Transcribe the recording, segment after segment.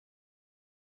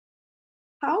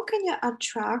how can you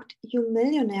attract your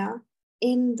millionaire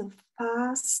in the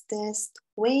fastest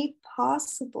way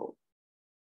possible?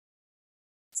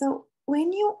 So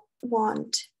when you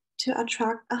want to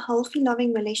attract a healthy,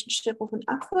 loving relationship with an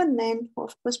affluent man who,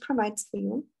 of course, provides for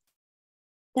you,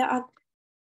 there are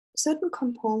certain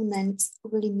components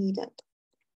really needed.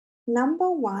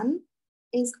 Number one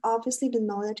is obviously the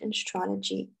knowledge and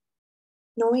strategy.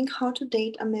 Knowing how to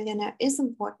date a millionaire is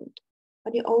important.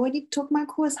 But you already took my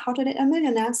course, How to Date a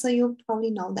Millionaire, so you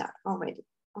probably know that already.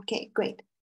 Okay, great.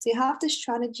 So you have the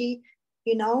strategy,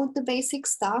 you know the basic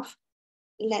stuff.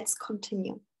 Let's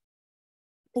continue.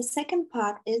 The second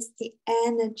part is the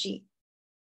energy.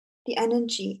 The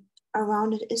energy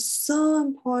around it is so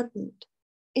important.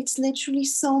 It's literally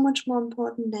so much more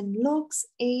important than looks,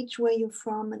 age, where you're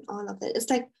from, and all of that.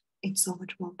 It's so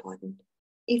much more important.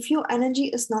 If your energy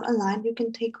is not aligned, you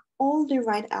can take all the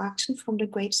right action from the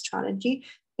great strategy.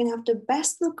 You can have the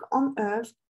best look on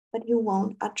earth, but you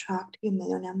won't attract your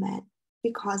millionaire man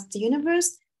because the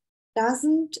universe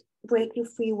doesn't break your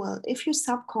free will. If your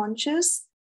subconscious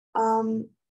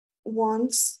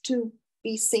wants to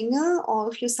be single,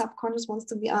 or if your subconscious wants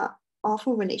to be an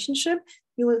awful relationship,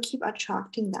 you will keep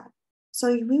attracting that.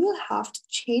 So we will have to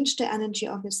change the energy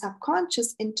of your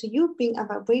subconscious into you being a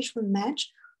vibrational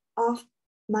match of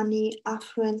money,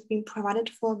 affluence, being provided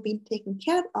for, being taken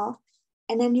care of,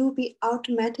 and then you'll be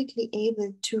automatically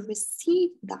able to receive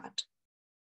that.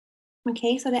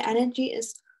 Okay, so the energy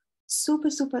is super,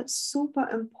 super, super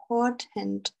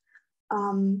important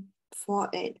for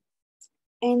it.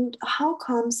 And how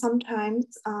come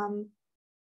sometimes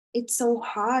it's so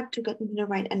hard to get into the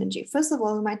right energy? First of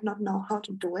all, you might not know how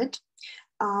to do it.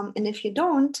 And if you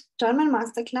don't, join my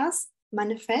masterclass,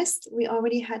 Manifest. We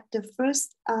already had the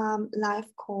first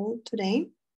live call today.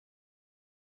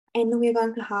 And we're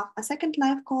going to have a second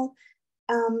live call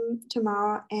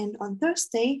tomorrow and on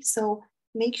Thursday. So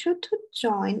make sure to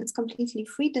join. It's completely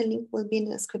free. The link will be in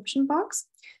the description box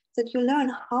so that you learn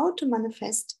how to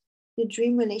manifest your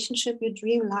dream relationship, your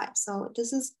dream life. So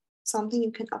this is something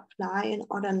you can apply in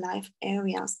other life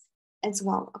areas as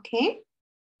well, okay?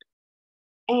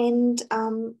 And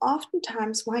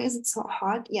oftentimes, why is it so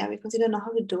hard? Yeah, because you don't know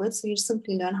how to do it. So you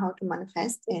simply learn how to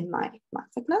manifest in my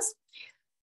masterclass.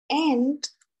 And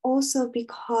also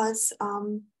because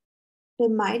there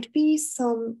might be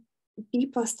some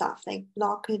deeper stuff like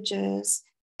blockages,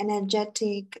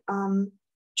 energetic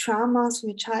traumas from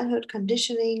your childhood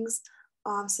conditionings,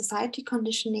 society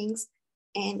conditionings,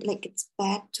 and like it's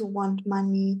bad to want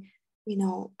money. You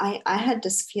know, I had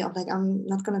this fear of like, I'm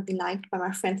not going to be liked by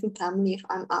my friends and family if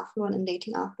I'm affluent and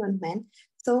dating affluent men.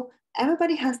 So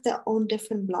everybody has their own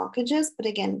different blockages. But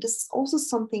again, this is also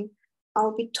something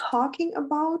I'll be talking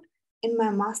about in my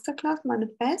masterclass,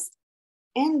 Manifest.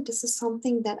 And this is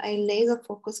something that I laser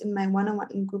focus in my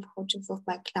one-on-one in group coachings with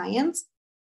my clients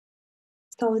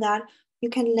so that you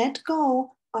can let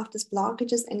go of these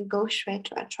blockages and go straight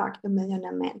to attract the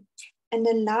millionaire man. And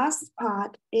the last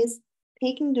part is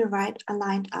taking the right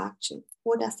aligned action.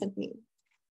 What does that mean?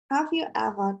 Have you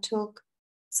ever took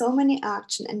so many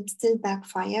action and still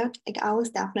backfired? Like I was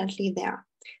definitely there.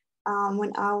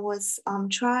 When I was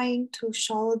trying to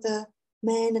show the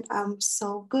man that I'm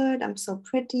so good, I'm so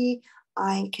pretty,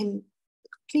 I can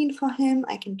clean for him,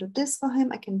 I can do this for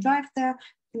him, I can drive there,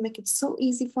 I can make it so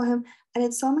easy for him. And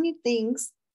it's so many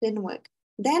things didn't work.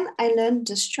 Then I learned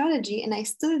the strategy and I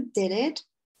still did it.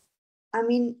 I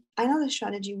mean, I know the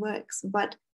strategy works,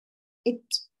 but it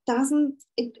doesn't,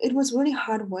 it was really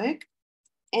hard work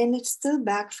and it still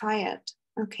backfired,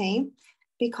 okay?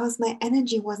 Because my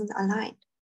energy wasn't aligned.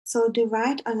 So the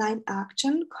right aligned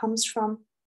action comes from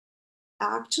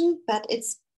action, but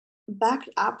it's backed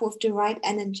up with the right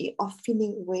energy of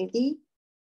feeling worthy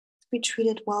to be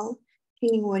treated well,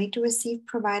 feeling worthy to receive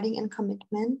providing and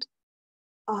commitment,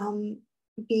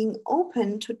 being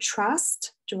open to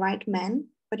trust the right man,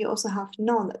 but you also have to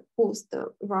know that who's the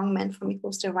wrong man for me,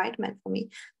 who's the right man for me.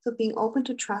 So being open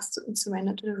to trust and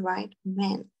surrender to the right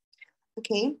man.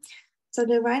 Okay, so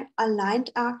the right aligned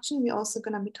action, we're also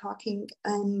going to be talking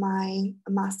in my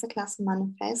masterclass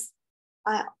Manifest.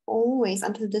 I always,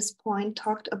 until this point,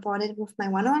 talked about it with my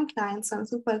one-on-one clients, so I'm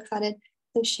super excited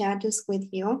to share this with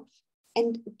you.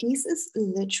 And this is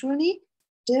literally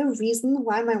the reason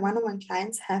why my one-on-one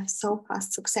clients have so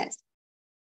fast success.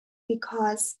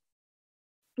 Because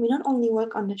we not only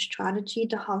work on the strategy,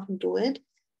 the how to do it,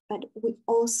 but we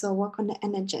also work on the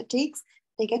energetics.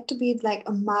 They get to be like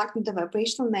a magnet, a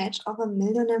vibrational match of a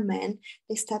millionaire man.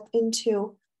 They step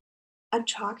into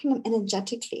attracting them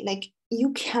energetically. Like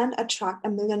you can't attract a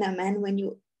millionaire man when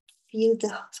you feel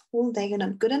the whole day you're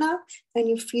not good enough, and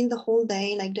you feel the whole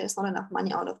day like there's not enough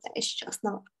money out of there. It's just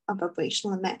not a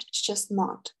vibrational match. It's just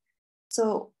not.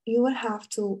 So you would have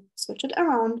to switch it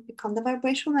around, become the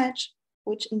vibrational match,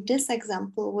 which in this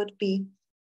example would be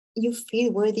you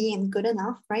feel worthy and good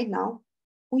enough right now,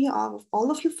 who you are with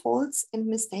all of your faults and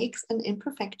mistakes and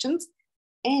imperfections,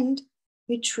 and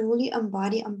you truly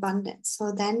embody abundance.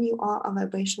 So then you are a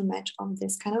vibrational match of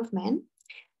this kind of man.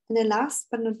 And the last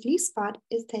but not least part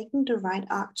is taking the right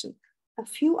action. A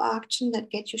few actions that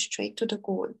get you straight to the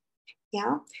goal.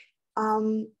 Yeah.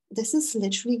 This is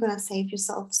literally going to save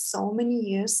yourself so many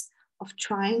years of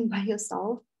trying by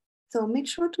yourself. So make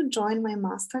sure to join my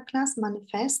masterclass,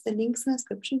 Manifest. The link's in the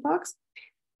description box.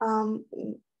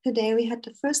 Today we had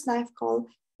the first live call,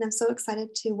 and I'm so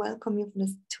excited to welcome you for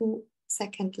this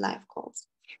 2-second live calls.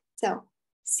 So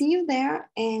see you there,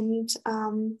 and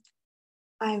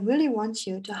I really want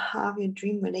you to have your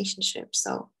dream relationship.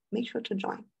 So make sure to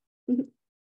join.